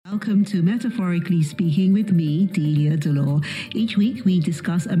welcome to Metaphorically Speaking with me, Delia Delore. Each week we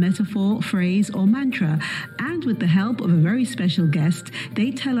discuss a metaphor, phrase or mantra, and with the help of a very special guest,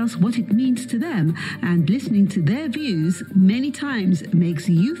 they tell us what it means to them, and listening to their views many times makes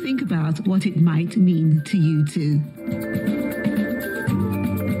you think about what it might mean to you too.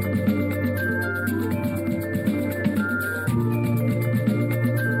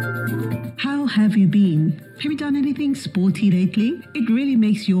 How have you been? Have you done anything sporty lately? It really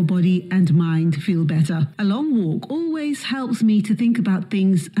makes your body and mind feel better. A long walk always helps me to think about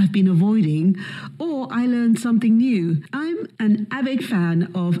things I've been avoiding, or I learned something new. I'm an avid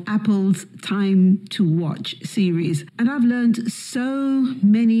fan of Apple's Time to Watch series, and I've learned so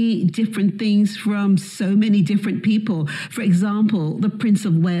many different things from so many different people. For example, the Prince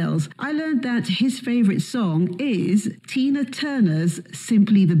of Wales. I learned that his favorite song is Tina Turner's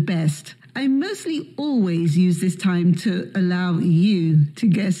Simply the Best. I mostly always use this time to allow you to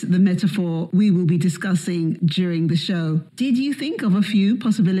guess the metaphor we will be discussing during the show. Did you think of a few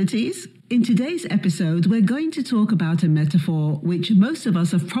possibilities? In today's episode, we're going to talk about a metaphor which most of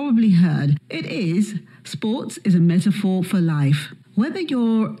us have probably heard. It is, sports is a metaphor for life. Whether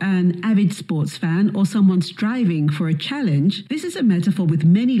you're an avid sports fan or someone striving for a challenge, this is a metaphor with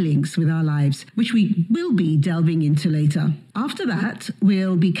many links with our lives, which we will be delving into later. After that,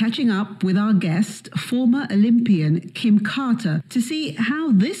 we'll be catching up with our guest, former Olympian Kim Carter, to see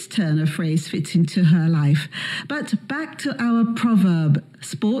how this turn of phrase fits into her life. But back to our proverb,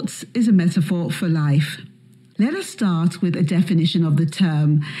 sports is a metaphor for life. Let us start with a definition of the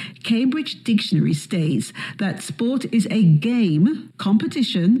term. Cambridge Dictionary states that sport is a game,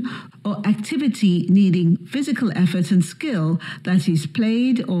 competition, or activity needing physical effort and skill that is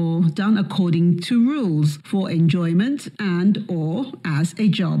played or done according to rules for enjoyment and or as a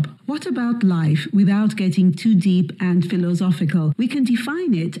job. What about life without getting too deep and philosophical? We can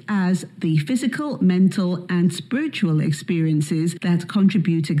define it as the physical, mental, and spiritual experiences that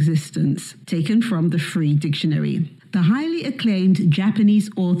contribute existence, taken from the Free Dictionary. The highly acclaimed Japanese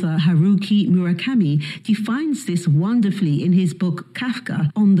author Haruki Murakami defines this wonderfully in his book Kafka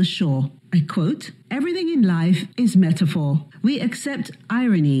on the Shore. I quote, "Everything in life is metaphor. We accept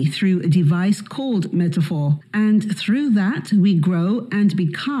irony through a device called metaphor, and through that we grow and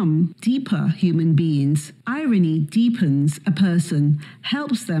become deeper human beings. Irony deepens a person,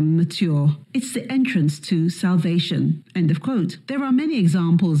 helps them mature. It's the entrance to salvation." End of quote. There are many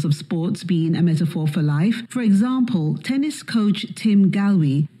examples of sports being a metaphor for life. For example, tennis coach Tim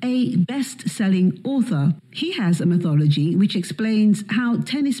Galway, a best-selling author, he has a mythology which explains how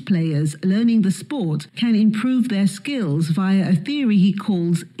tennis players learning the sport can improve their skills via a theory he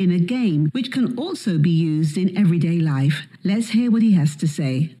calls inner game, which can also be used in everyday life. Let's hear what he has to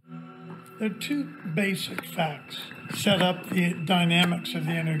say. There are two basic facts that set up the dynamics of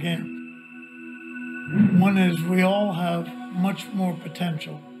the inner game. One is we all have much more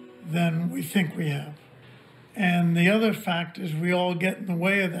potential than we think we have. And the other fact is we all get in the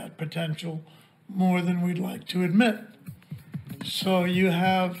way of that potential more than we'd like to admit. So you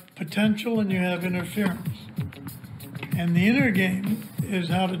have potential and you have interference. And the inner game is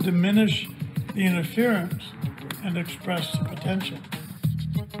how to diminish the interference and express the potential.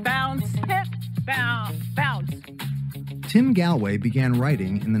 Bounce, hip, bounce, bounce. Tim Galway began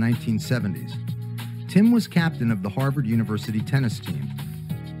writing in the 1970s. Tim was captain of the Harvard University tennis team.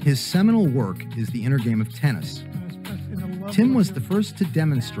 His seminal work is The Inner Game of Tennis. Tim was the first to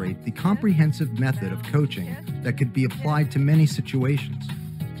demonstrate the comprehensive method of coaching that could be applied to many situations.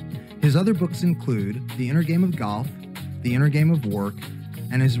 His other books include The Inner Game of Golf, The Inner Game of Work,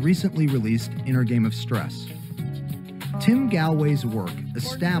 and his recently released Inner Game of Stress. Tim Galway's work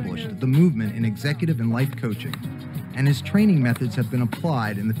established the movement in executive and life coaching, and his training methods have been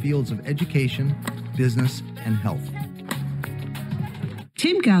applied in the fields of education, business, and health.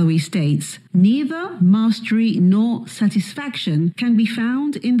 Tim Galway states, "Neither mastery nor satisfaction can be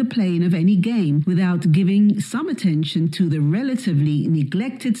found in the plane of any game without giving some attention to the relatively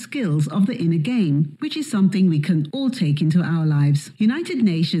neglected skills of the inner game, which is something we can all take into our lives." United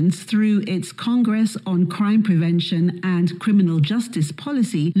Nations, through its Congress on Crime Prevention and Criminal Justice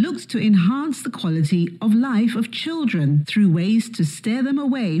Policy, looks to enhance the quality of life of children through ways to steer them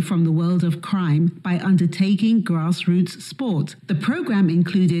away from the world of crime by undertaking grassroots sport. The program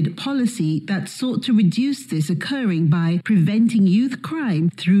included policy that sought to reduce this occurring by preventing youth crime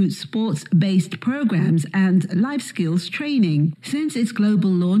through sports-based programs and life skills training. Since its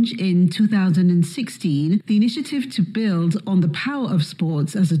global launch in 2016, the initiative to build on the power of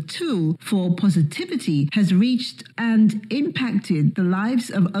sports as a tool for positivity has reached and impacted the lives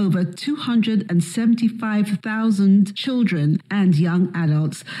of over 275,000 children and young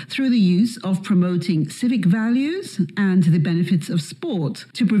adults through the use of promoting civic values and the benefits of sport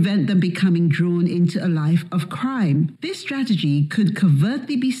to prevent them becoming drawn into a life of crime. This strategy could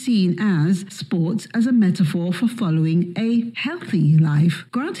covertly be seen as sports as a metaphor for following a healthy life.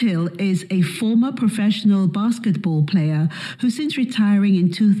 Grant Hill is a former professional basketball player who, since retiring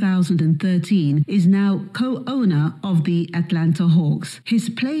in 2013, is now co-owner of the Atlanta Hawks. His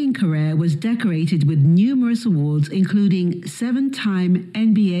playing career was decorated with numerous awards, including 7-time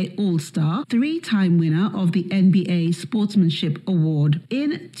NBA All-Star, 3-time winner of the NBA Sportsmanship Award.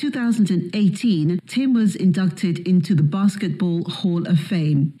 In 2018, Tim was inducted into the Basketball Hall of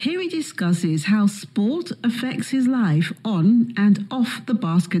Fame. Here he discusses how sport affects his life on and off the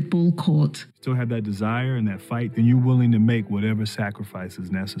basketball court. Still have that desire and that fight, then you're willing to make whatever sacrifice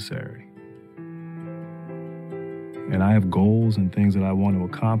is necessary. And I have goals and things that I want to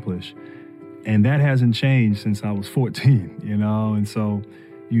accomplish. And that hasn't changed since I was 14, And so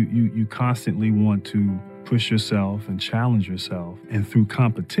you constantly want to push yourself and challenge yourself. And through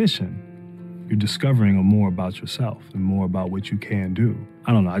competition, you're discovering more about yourself and more about what you can do.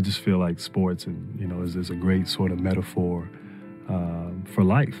 I don't know, I just feel like sports is a great sort of metaphor for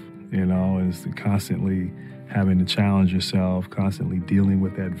life, and it's constantly having to challenge yourself, constantly dealing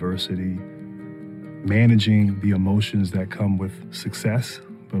with adversity, managing the emotions that come with success,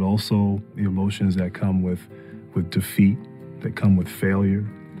 but also the emotions that come with defeat, that come with failure,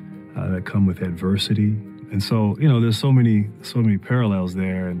 that come with adversity. And so, there's so many parallels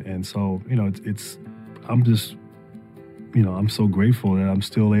there. And so, I'm so grateful that I'm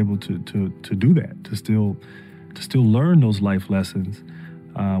still able to do that, to still learn those life lessons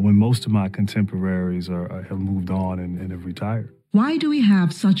when most of my contemporaries have moved on and have retired. Why do we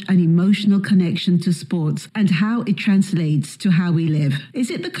have such an emotional connection to sports and how it translates to how we live? Is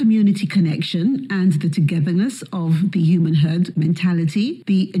it the community connection and the togetherness of the human herd mentality,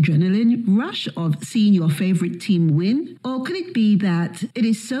 the adrenaline rush of seeing your favorite team win? Or could it be that it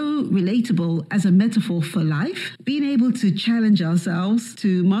is so relatable as a metaphor for life? Being able to challenge ourselves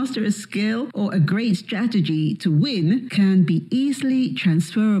to master a skill or a great strategy to win can be easily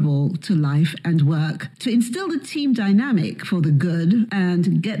transferable to life and work. To instill the team dynamic for the good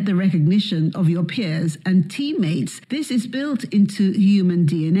and get the recognition of your peers and teammates, this is built into human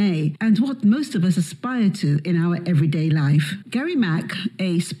DNA and what most of us aspire to in our everyday life. Gary Mack,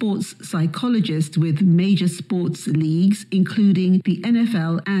 a sports psychologist with major sports leagues, including the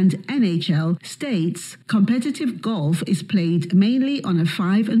NFL and NHL, states competitive golf is played mainly on a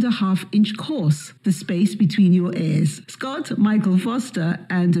 5.5-inch course, the space between your ears. Scott Michael Foster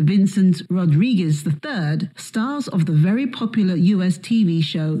and Vincent Rodriguez III, stars of the very popular US TV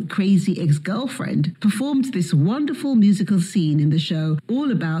show Crazy Ex-Girlfriend, performed this wonderful musical scene in the show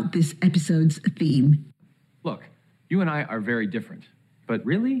all about this episode's theme. Look, you and I are very different, but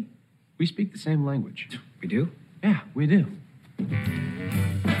really, we speak the same language. We do? Yeah, we do.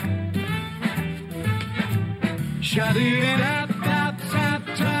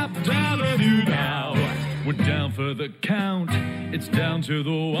 We're down for the count, it's down to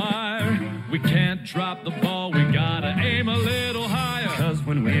the wire. We can't drop the ball, we gotta aim a little higher. Cause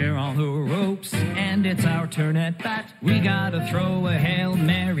when we're on the ropes and it's our turn at bat, we gotta throw a Hail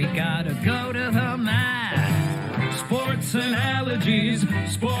Mary, gotta go to the mat. Sports analogies,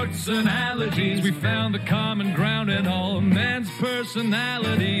 we found the common ground in all man's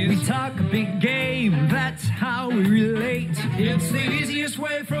personalities. We talk a big game, that's how we relate. It's the easiest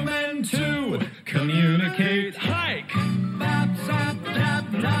way for men to communicate. Hike!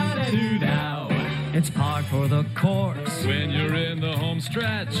 It's par for the course when you're in the home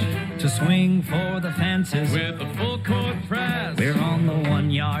stretch to swing for the fences with a full court press. We're on the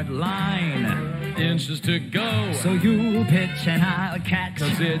 1-yard line, inches to go, so you'll pitch and I'll catch,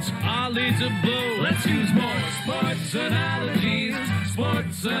 cause it's our lead to blow. Let's use more sports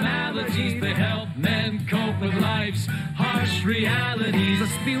analogies, they help men cope with life's harsh realities.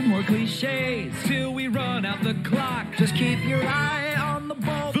 Let's spew more cliches till we run out the clock. Just keep your eye on the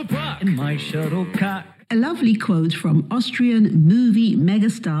ball, the puck, in my shuttlecock. A lovely quote from Austrian movie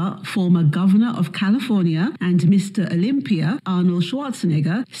megastar, former governor of California, and Mr. Olympia, Arnold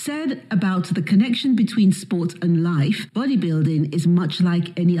Schwarzenegger, said about the connection between sport and life: bodybuilding is much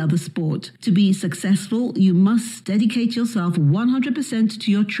like any other sport. To be successful, you must dedicate yourself 100% to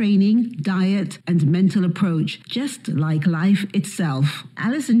your training, diet, and mental approach, just like life itself.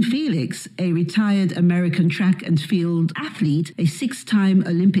 Allyson Felix, a retired American track and field athlete, a 6-time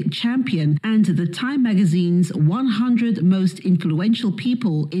Olympic champion, and the Time magazine's 100 most influential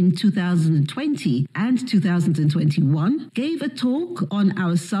people in 2020 and 2021, gave a talk on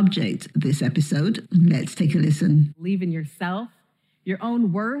our subject this episode. Let's take a listen. Believe in yourself, your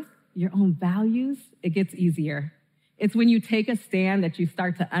own worth, your own values. It gets easier. It's when you take a stand that you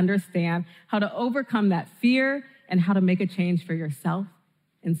start to understand how to overcome that fear and how to make a change for yourself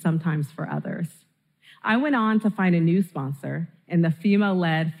and sometimes for others. I went on to find a new sponsor in the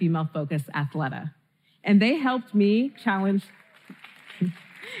female-led, female-focused Athleta. And they helped me challenge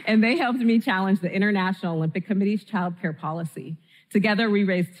the International Olympic Committee's child care policy. Together, we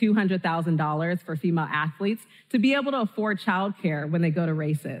raised $200,000 for female athletes to be able to afford child care when they go to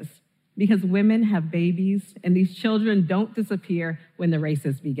races. Because women have babies, and these children don't disappear when the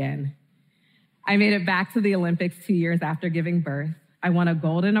races begin. I made it back to the Olympics 2 years after giving birth. I won a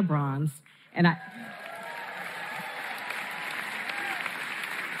gold and a bronze, and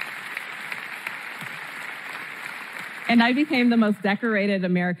I became the most decorated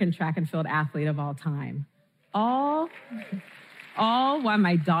American track and field athlete of all time. All while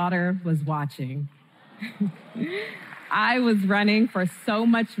my daughter was watching. I was running for so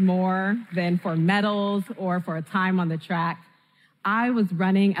much more than for medals or for a time on the track. I was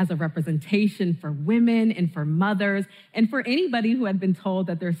running as a representation for women and for mothers and for anybody who had been told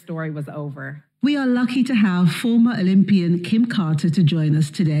that their story was over. We are lucky to have former Olympian Kim Carter to join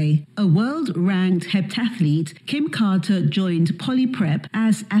us today. A world-ranked heptathlete, Kim Carter joined PolyPrep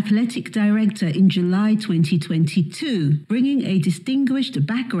as athletic director in July 2022, bringing a distinguished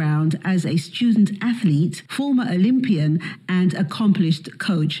background as a student athlete, former Olympian, and accomplished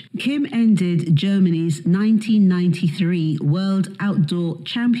coach. Kim ended Germany's 1993 World Outdoor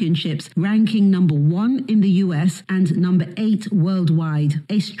Championships, ranking number 1 in the US and number 8 worldwide.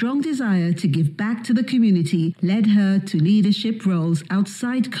 A strong desire to give back to the community led her to leadership roles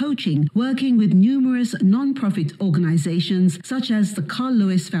outside coaching, working with numerous non-profit organizations such as the Carl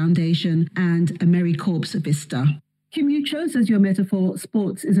Lewis Foundation and AmeriCorps Vista. Kim, you chose as your metaphor,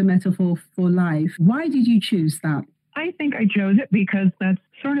 sports is a metaphor for life. Why did you choose that? I think I chose it because that's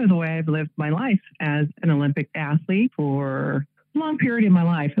sort of the way I've lived my life as an Olympic athlete for a long period in my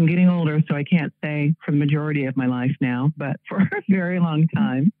life. I'm getting older, so I can't say for the majority of my life now, but for a very long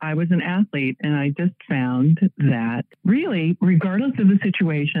time, I was an athlete, and I just found that really, regardless of the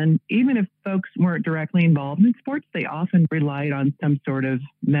situation, even if folks weren't directly involved in sports, they often relied on some sort of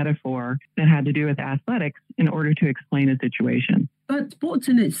metaphor that had to do with athletics in order to explain a situation. But sports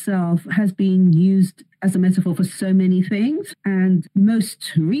in itself has been used as a metaphor for so many things. And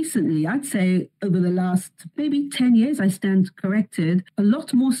most recently, I'd say over the last maybe 10 years, I stand corrected, a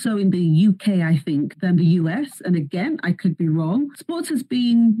lot more so in the UK, I think, than the US. And again, I could be wrong. Sports has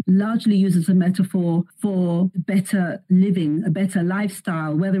been largely used as a metaphor for better living, a better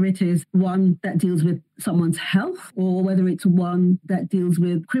lifestyle, whether it is one that deals with someone's health or whether it's one that deals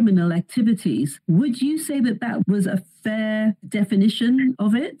with criminal activities. Would you say that that was a fair definition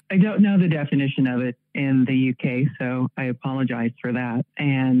of it? I don't know the definition of it in the UK, so I apologize for that.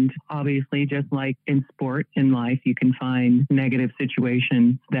 And obviously, just like in sport, in life, you can find negative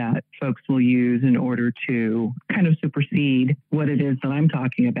situations that folks will use in order to kind of supersede what it is that I'm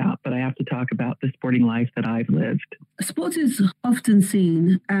talking about. But I have to talk about the sporting life that I've lived. Sport is often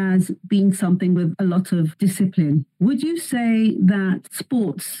seen as being something with a lot of discipline. Would you say that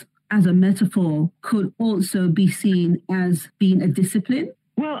sports as a metaphor could also be seen as being a discipline?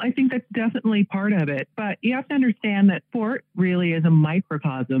 Well, I think that's definitely part of it. But you have to understand that sport really is a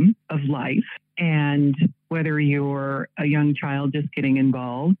microcosm of life. And whether you're a young child just getting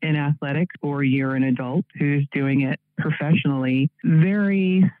involved in athletics or you're an adult who's doing it professionally,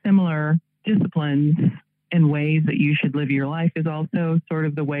 very similar disciplines and ways that you should live your life is also sort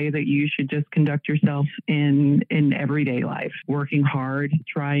of the way that you should just conduct yourself in everyday life. Working hard,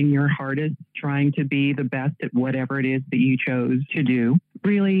 trying your hardest, trying to be the best at whatever it is that you chose to do.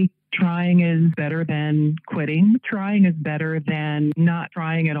 Really, trying is better than quitting. Trying is better than not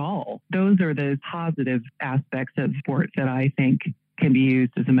trying at all. Those are the positive aspects of sports that I think can be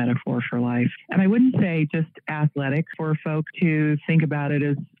used as a metaphor for life. And I wouldn't say just athletics for folks to think about it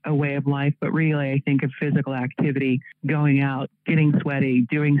as a way of life, but really I think of physical activity, going out, getting sweaty,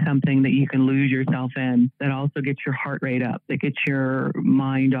 doing something that you can lose yourself in, that also gets your heart rate up, that gets your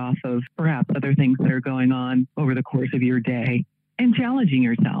mind off of perhaps other things that are going on over the course of your day. And challenging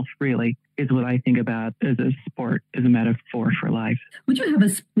yourself really is what I think about as a sport, as a metaphor for life. Would you have a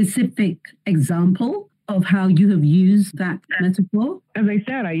specific example of how you have used that metaphor? As I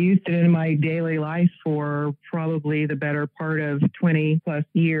said, I used it in my daily life for probably the better part of 20 plus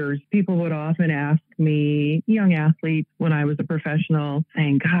years. People would often ask me, young athletes, when I was a professional,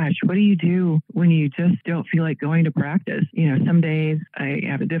 saying, gosh, what do you do when you just don't feel like going to practice? You know, some days I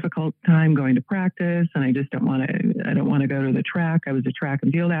have a difficult time going to practice and I just don't want to go to the track. I was a track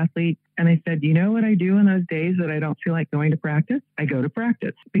and field athlete. And I said, you know what I do in those days that I don't feel like going to practice? I go to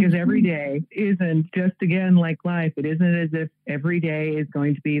practice, because every day isn't just, again, like life. It isn't as if every day is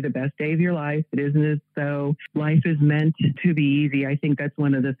going to be the best day of your life. It isn't as though life is meant to be easy. I think that's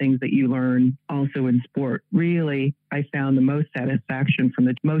one of the things that you learn also in sport. Really, I found the most satisfaction from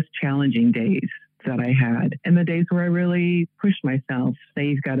the most challenging days that I had, and the days where I really pushed myself. Say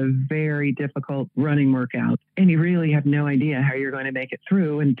you've got a very difficult running workout and you really have no idea how you're going to make it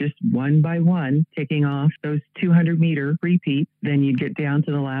through, and just one by one taking off those 200-meter repeats, then you'd get down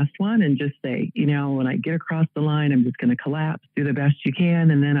to the last one and just say, you know, when I get across the line, I'm just going to collapse, do the best you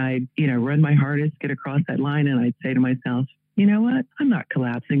can, and then I'd, you know, run my hardest, get across that line, and I'd say to myself, you know what? I'm not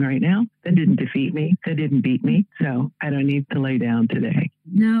collapsing right now. That didn't defeat me. That didn't beat me. So I don't need to lay down today.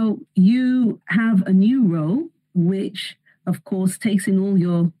 Now, you have a new role, which, of course, takes in all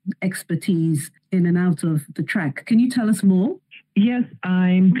your expertise in and out of the track. Can you tell us more? Yes,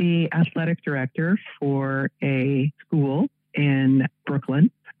 I'm the athletic director for a school in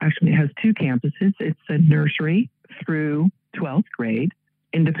Brooklyn. Actually, it has two campuses. It's a nursery through 12th grade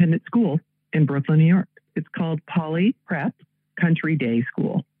independent school in Brooklyn, New York. It's called Poly Prep Country Day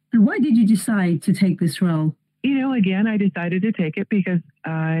School. And why did you decide to take this role? You know, again, I decided to take it because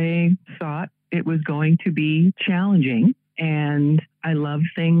I thought it was going to be challenging. And I love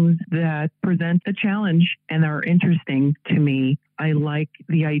things that present a challenge and are interesting to me. I like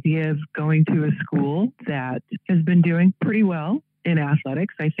the idea of going to a school that has been doing pretty well in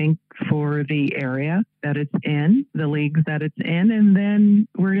athletics, I think, for the area that it's in, the leagues that it's in, and then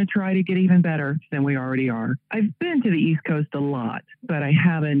we're going to try to get even better than we already are. I've been to the East Coast a lot, but I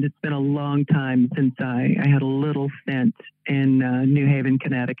haven't. It's been a long time since I had a little stint in New Haven,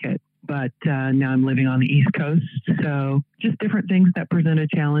 Connecticut. But now I'm living on the East Coast. So just different things that present a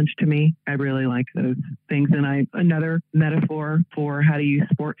challenge to me. I really like those things. And another metaphor for how to use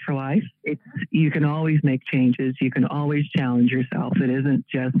sport for life. It's, you can always make changes. You can always challenge yourself. It isn't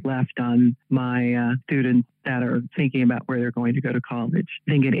just left on my students that are thinking about where they're going to go to college.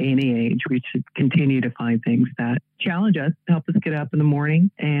 I think at any age, we should continue to find things that challenge us, help us get up in the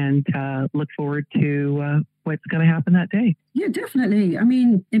morning and look forward to what's going to happen that day. Yeah, definitely. I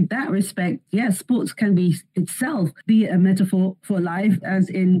mean, in that respect, yes, sports can be itself be a metaphor for life, as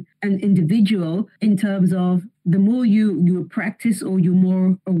in an individual, in terms of the more you practice or you're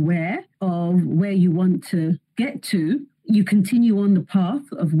more aware of where you want to get to, you continue on the path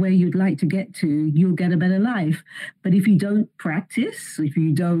of where you'd like to get to, you'll get a better life. But if you don't practice, if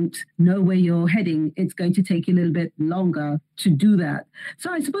you don't know where you're heading, it's going to take you a little bit longer to do that.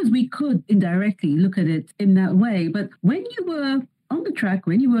 So I suppose we could indirectly look at it in that way. But when you were on the track,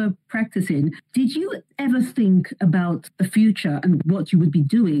 when you were practicing, did you ever think about the future and what you would be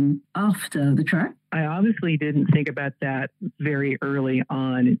doing after the track? I obviously didn't think about that very early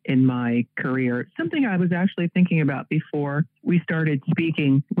on in my career. Something I was actually thinking about before we started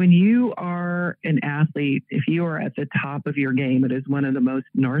speaking. When you are an athlete, if you are at the top of your game, it is one of the most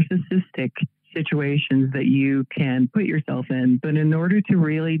narcissistic situations that you can put yourself in. But in order to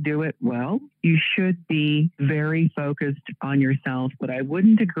really do it well, you should be very focused on yourself. But I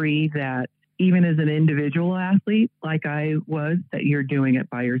wouldn't agree that even as an individual athlete, like I was, that you're doing it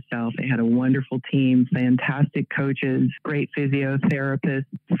by yourself. I had a wonderful team, fantastic coaches, great physiotherapists,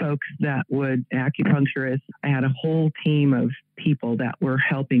 folks that would, acupuncturists. I had a whole team of people that were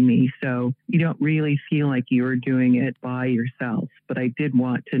helping me. So you don't really feel like you were doing it by yourself. But I did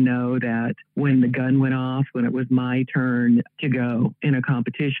want to know that when the gun went off, when it was my turn to go in a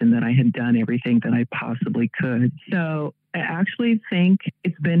competition, that I had done everything that I possibly could. So I actually think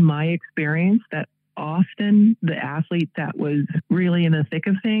it's been my experience that often the athlete that was really in the thick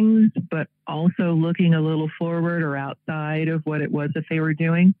of things, but also looking a little forward or outside of what it was that they were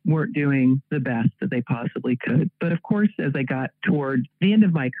doing, weren't doing the best that they possibly could. But of course, as I got toward the end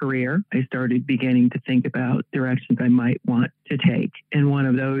of my career, I started beginning to think about directions I might want to take. And one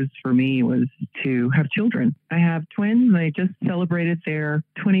of those for me was to have children. I have twins, and they just celebrated their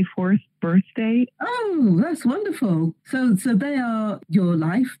 24th birthday. Oh, that's wonderful. So they are your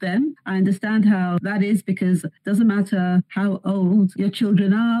life then. I understand how that is, because it doesn't matter how old your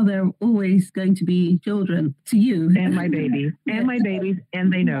children are, they're always going to be children to you. And my babies. And my babies.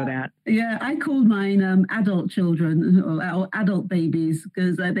 And they know that. Yeah, I called mine adult children or adult babies,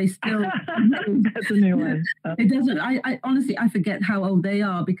 because they still... That's a new one. It doesn't... I honestly, I forget how old they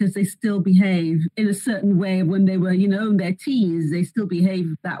are, because they still behave in a certain way. When they were, in their teens, they still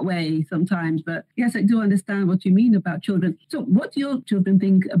behave that way sometimes. But yes, I do understand what you mean about children. So what do your children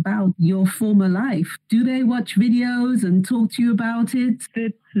think about your former life? Do they watch videos and talk to you about it?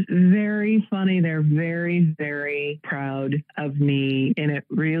 It's very funny. They're very, very proud of me. And it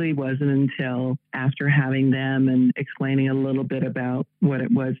really wasn't until after having them and explaining a little bit about what it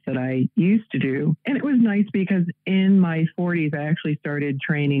was that I used to do. And it was nice because in my 40s, I actually started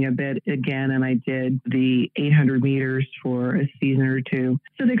training a bit again, and I did the 800 meters for a season or two.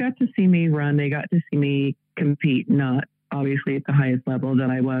 So they got to see me run. They got to see me compete, not obviously at the highest level that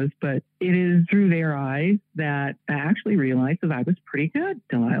I was, but it is through their eyes that I actually realized that I was pretty good,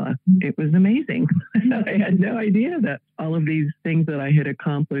 Delilah. It was amazing. I had no idea that all of these things that I had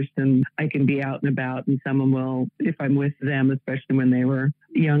accomplished, and I can be out and about, and someone will, if I'm with them, especially when they were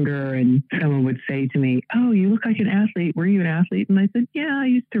younger, and someone would say to me, "Oh, you look like an athlete. Were you an athlete?" And I said, "Yeah, I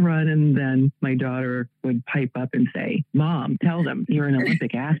used to run." And then my daughter would pipe up and say, "Mom, tell them you're an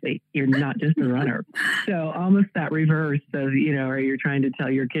Olympic athlete. You're not just a runner." So almost that reverse of, or you're trying to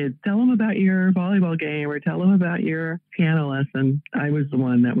tell your kids, tell them about your volleyball game or tell them about your piano lesson. I was the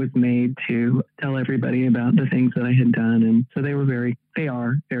one that was made to tell everybody about the things that I had done. And so they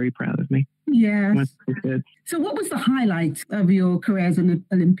are very proud of me. Yes. So what was the highlight of your career as an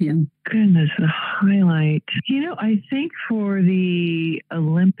Olympian? Goodness, the highlight. I think for the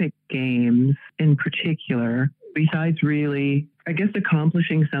Olympic Games in particular, besides really, I guess,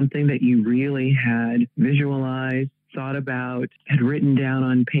 accomplishing something that you really had visualized, thought about, had written down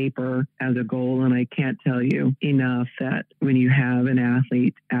on paper as a goal. And I can't tell you enough that when you have an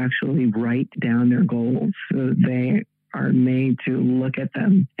athlete actually write down their goals, so they are made to look at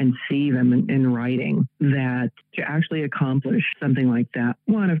them and see them in writing, that to actually accomplish something like that.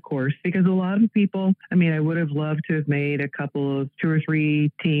 One, of course, because a lot of people, I would have loved to have made a couple of 2 or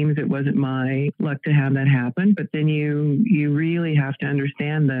 3 teams. It wasn't my luck to have that happen. But then you really have to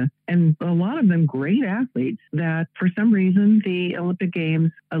understand and a lot of them great athletes that for some reason the Olympic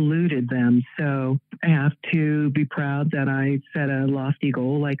Games eluded them. So I have to be proud that I set a lofty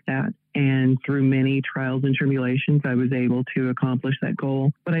goal like that. And through many trials and tribulations, I was able to accomplish that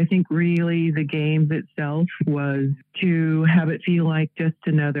goal. But I think really the Games itself was to have it feel like just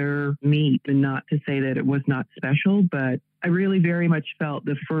another meet, and not to say that it was not special, but I really very much felt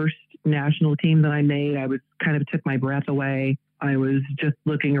the first national team that I made, I was kind of took my breath away. I was just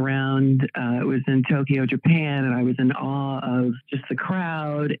looking around. It was in Tokyo, Japan, and I was in awe of just the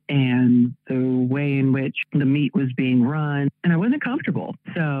crowd and the way in which the meet was being run. And I wasn't comfortable.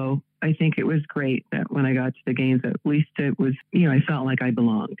 So I think it was great that when I got to the Games, at least it was, I felt like I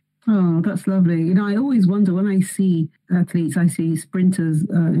belonged. Oh, that's lovely. I always wonder when I see athletes, I see sprinters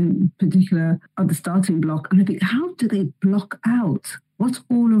in particular at the starting block, and I think, how do they block out what's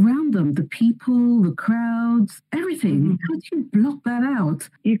all around them? The people, the crowds, everything. How do you block that out?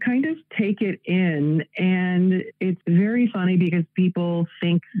 You kind of take it in, and it's very funny because people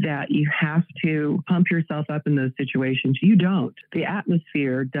think that you have to pump yourself up in those situations. You don't. The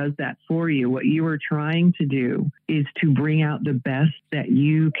atmosphere does that for you. What you are trying to do is to bring out the best that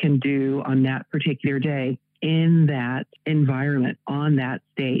you can do on that particular day in that environment, on that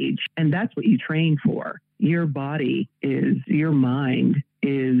stage. And that's what you train for. Your mind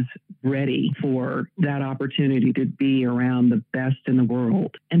is ready for that opportunity to be around the best in the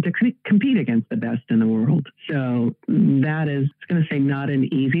world and to compete against the best in the world. So that is, I was going to say, not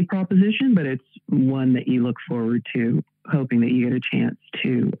an easy proposition, but it's one that you look forward to, hoping that you get a chance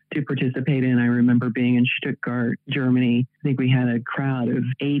to participate in. I remember being in Stuttgart, Germany. I think we had a crowd of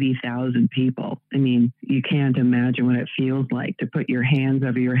 80,000 people. You can't imagine what it feels like to put your hands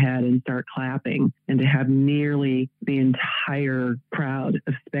over your head and start clapping, and to have nearly the entire crowd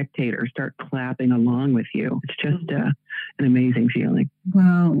of spectators start clapping along with you. It's just an amazing feeling.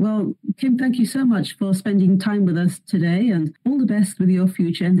 Wow. Well, Kim, thank you so much for spending time with us today, and all the best with your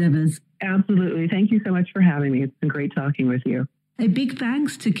future endeavors. Absolutely. Thank you so much for having me. It's been great talking with you. A big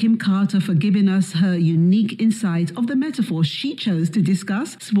thanks to Kim Carter for giving us her unique insight of the metaphor she chose to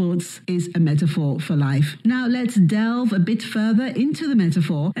discuss. Sports is a metaphor for life. Now let's delve a bit further into the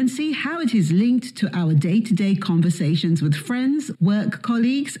metaphor and see how it is linked to our day-to-day conversations with friends, work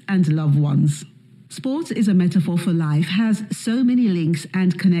colleagues, and loved ones. Sport is a metaphor for life, has so many links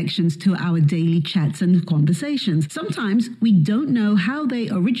and connections to our daily chats and conversations. Sometimes we don't know how they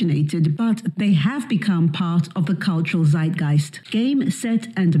originated, but they have become part of the cultural zeitgeist. Game, set,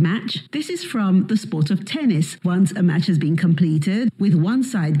 and match. This is from the sport of tennis. Once a match has been completed, with one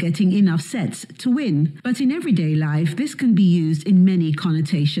side getting enough sets to win. But in everyday life, this can be used in many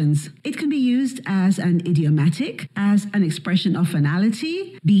connotations. It can be used as an idiomatic, as an expression of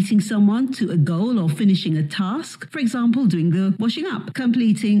finality, beating someone to a goal or finishing a task, for example, doing the washing up,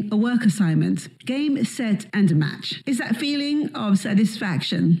 completing a work assignment. Game, set, and match. Is that feeling of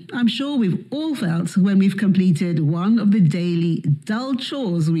satisfaction? I'm sure we've all felt when we've completed one of the daily dull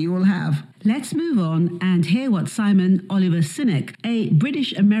chores we all have. Let's move on and hear what Simon Oliver Sinek, a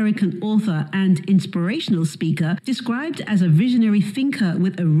British-American author and inspirational speaker described as a visionary thinker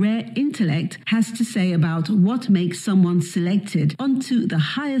with a rare intellect, has to say about what makes someone selected onto the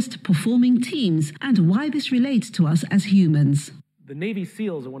highest performing teams and why this relates to us as humans. The Navy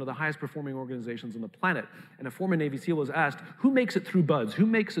SEALs are one of the highest performing organizations on the planet, and a former Navy SEAL was asked, who makes it through BUD/S? Who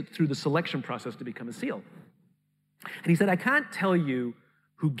makes it through the selection process to become a SEAL? And he said, I can't tell you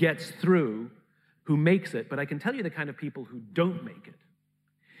who gets through, who makes it, but I can tell you the kind of people who don't make it.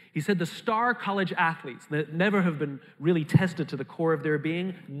 He said the star college athletes that never have been really tested to the core of their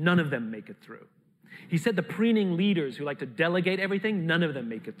being, none of them make it through. He said the preening leaders who like to delegate everything, none of them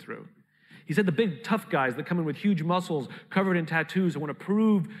make it through. He said the big tough guys that come in with huge muscles, covered in tattoos, and want to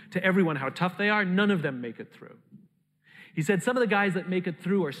prove to everyone how tough they are, none of them make it through. He said some of the guys that make it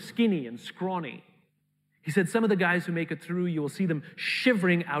through are skinny and scrawny. He said some of the guys who make it through, you will see them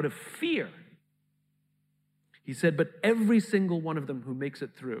shivering out of fear. He said, but every single one of them who makes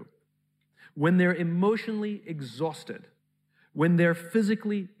it through, when they're emotionally exhausted, when they're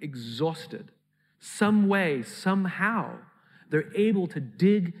physically exhausted, some way, somehow, they're able to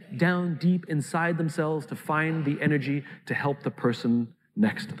dig down deep inside themselves to find the energy to help the person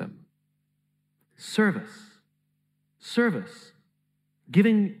next to them. Service,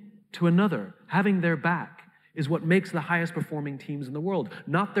 giving to another, having their back, is what makes the highest performing teams in the world.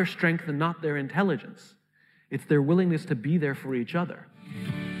 Not their strength and not their intelligence. It's their willingness to be there for each other.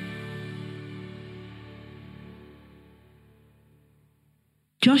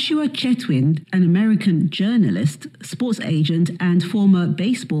 Joshua Chetwynd, an American journalist, sports agent, and former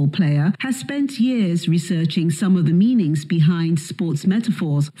baseball player, has spent years researching some of the meanings behind sports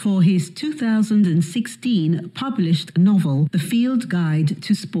metaphors for his 2016 published novel, The Field Guide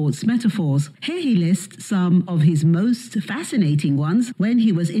to Sports Metaphors. Here he lists some of his most fascinating ones when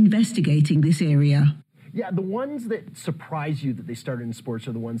he was investigating this area. Yeah, the ones that surprise you that they started in sports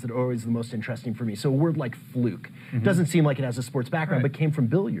are the ones that are always the most interesting for me. So a word like fluke doesn't seem like it has a sports background, but came from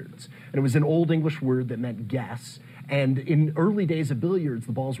billiards. And it was an Old English word that meant guess. And in early days of billiards,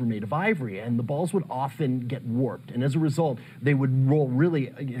 the balls were made of ivory, and the balls would often get warped. And as a result, they would roll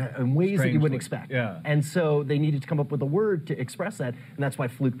really in ways that you wouldn't expect. Yeah. And so they needed to come up with a word to express that, and that's why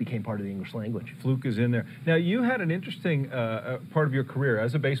fluke became part of the English language. Fluke is in there. Now, you had an interesting part of your career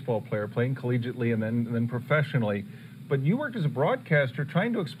as a baseball player, playing collegiately and then professionally. But you worked as a broadcaster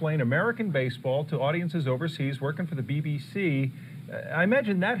trying to explain American baseball to audiences overseas, working for the BBC. I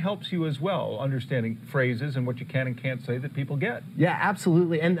imagine that helps you as well, understanding phrases and what you can and can't say that people get. Yeah,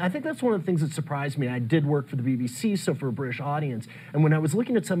 absolutely. And I think that's one of the things that surprised me. I did work for the BBC, so for a British audience. And when I was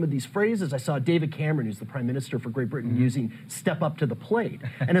looking at some of these phrases, I saw David Cameron, who's the Prime Minister for Great Britain, using step up to the plate.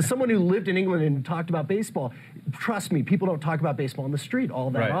 And as someone who lived in England and talked about baseball, trust me, people don't talk about baseball on the street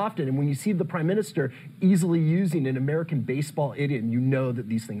all that often. And when you see the Prime Minister easily using an American baseball idiom, you know that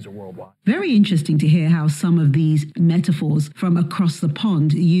these things are worldwide. Very interesting to hear how some of these metaphors from across the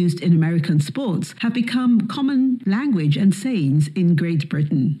pond used in American sports have become common language and sayings in Great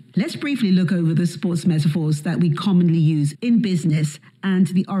Britain. Let's briefly look over the sports metaphors that we commonly use in business and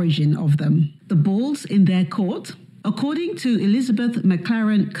the origin of them. The ball's in their court. According to Elizabeth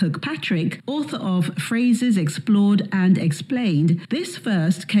McLaren Kirkpatrick, author of Phrases Explored and Explained, this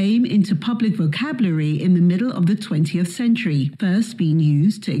first came into public vocabulary in the middle of the 20th century, first being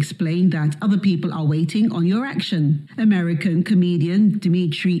used to explain that other people are waiting on your action. American comedian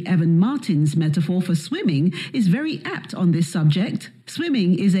Dimitri Evan Martin's metaphor for swimming is very apt on this subject.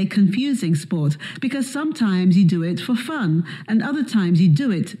 Swimming is a confusing sport because sometimes you do it for fun and other times you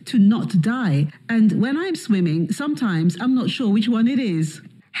do it to not die. And when I'm swimming, sometimes I'm not sure which one it is.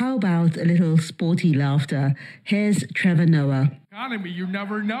 How about a little sporty laughter? Here's Trevor Noah. Economy, you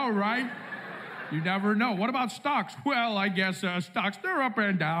never know, right? You never know. What about stocks? Well, I guess stocks, they're up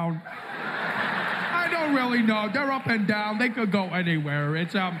and down. I don't really know. They're up and down. They could go anywhere.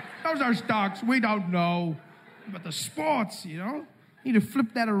 It's those are stocks. We don't know. But the sports, you know? You need to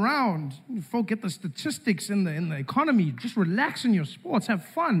flip that around. You forget the statistics in the economy. Just relax in your sports. Have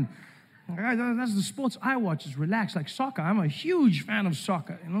fun. That's the sports I watch, is relax, like soccer. I'm a huge fan of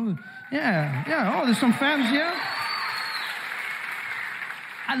soccer. You know? Yeah. Oh, there's some fans here.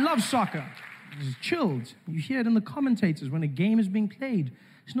 I love soccer. It's chilled. You hear it in the commentators when a game is being played.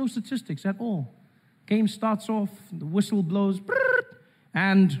 There's no statistics at all. Game starts off, the whistle blows,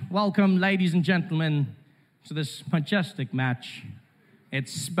 and welcome, ladies and gentlemen, to this majestic match.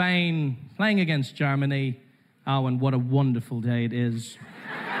 It's Spain playing against Germany. Oh, and what a wonderful day it is.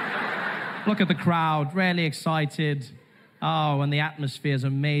 Look at the crowd, really excited. Oh, and the atmosphere is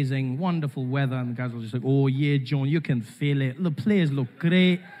amazing. Wonderful weather. And the guys are just like, oh, yeah, John, you can feel it. The players look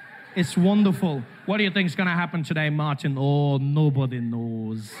great. It's wonderful. What do you think is going to happen today, Martin? Oh, nobody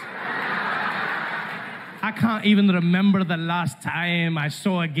knows. I can't even remember the last time I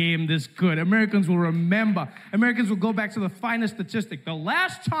saw a game this good. Americans will remember. Americans will go back to the finest statistic. The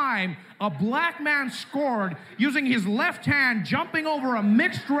last time a black man scored using his left hand, jumping over a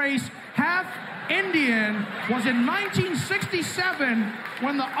mixed race half Indian, was in 1967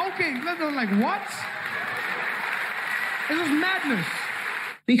 when they're like, what? This is madness.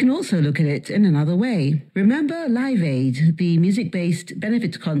 We can also look at it in another way. Remember Live Aid, the music-based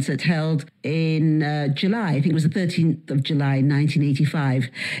benefit concert held in July, I think it was the 13th of July, 1985.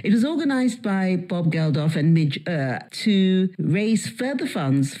 It was organized by Bob Geldof and Midge to raise further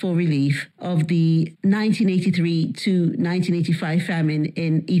funds for relief of the 1983 to 1985 famine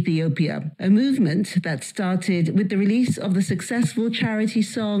in Ethiopia, a movement that started with the release of the successful charity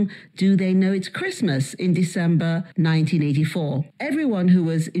song Do They Know It's Christmas in December 1984. Everyone who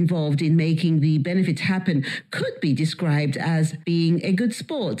was involved in making the benefit happen could be described as being a good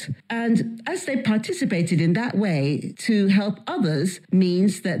sport. And as they participated in that way to help others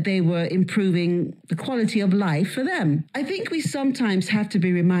means that they were improving the quality of life for them. I think we sometimes have to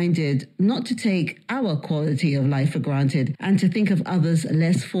be reminded not to take our quality of life for granted and to think of others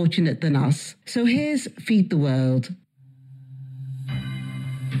less fortunate than us. So here's Feed the World.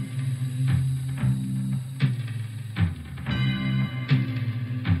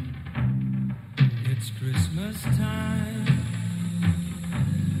 Christmas time,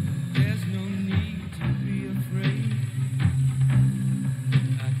 there's no need to be afraid.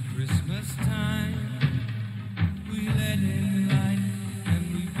 At Christmas time, we let in light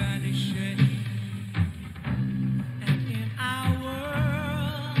and we banish shade. And in our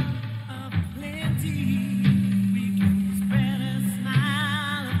world of plenty, we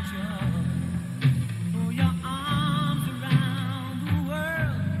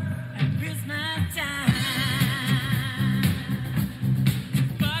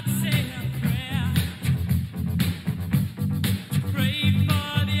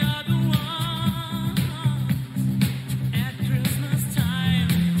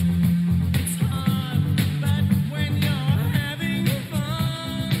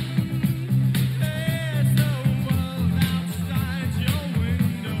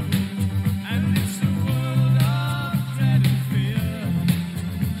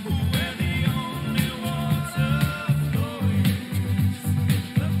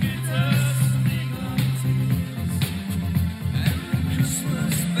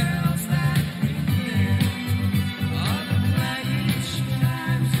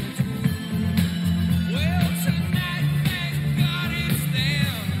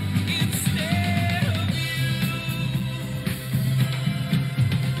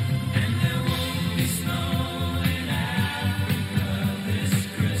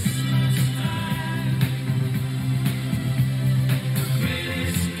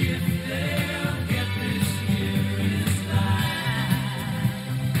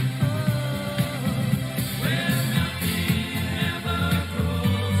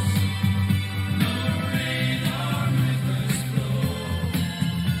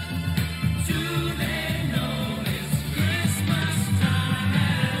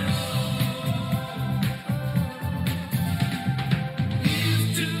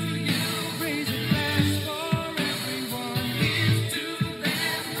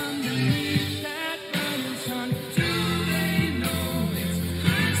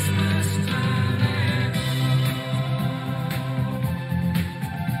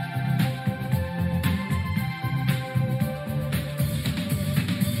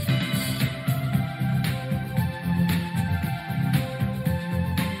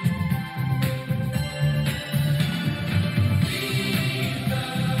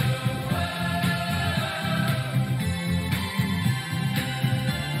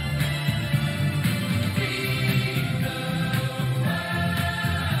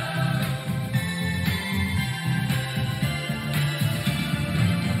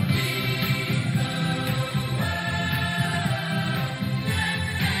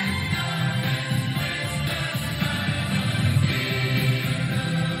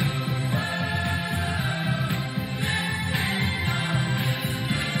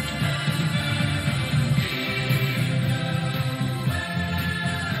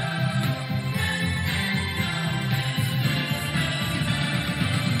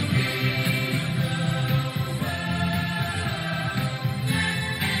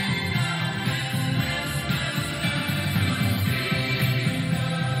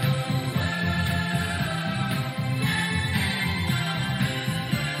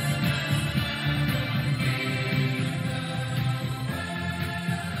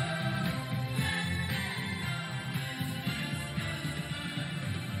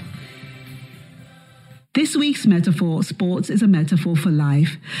This week's metaphor, sports is a metaphor for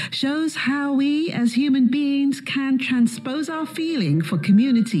life, shows how we as human beings can transpose our feeling for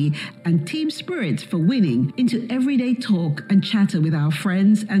community and team spirit for winning into everyday talk and chatter with our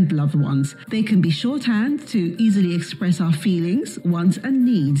friends and loved ones. They can be shorthand to easily express our feelings, wants and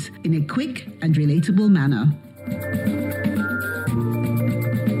needs in a quick and relatable manner.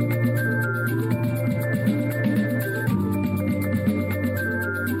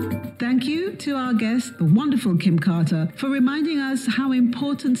 Thank you to our guest, the wonderful Kim Carter, for reminding us how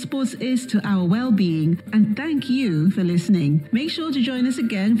important sports is to our well-being, and thank you for listening. Make sure to join us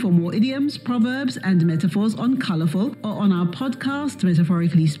again for more idioms, proverbs, and metaphors on Colourful or on our podcast,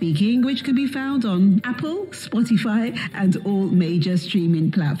 Metaphorically Speaking, which can be found on Apple, Spotify, and all major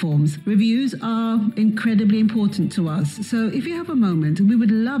streaming platforms. Reviews are incredibly important to us, so if you have a moment, we would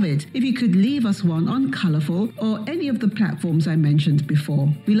love it if you could leave us one on Colourful or any of the platforms I mentioned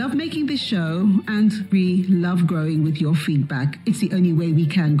before. We love making this show and we love growing with your feedback. It's the only way we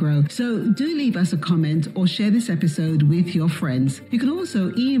can grow. So do leave us a comment or share this episode with your friends. You can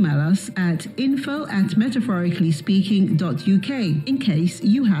also email us at info@metaphoricallyspeaking.uk in case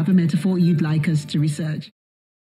you have a metaphor you'd like us to research.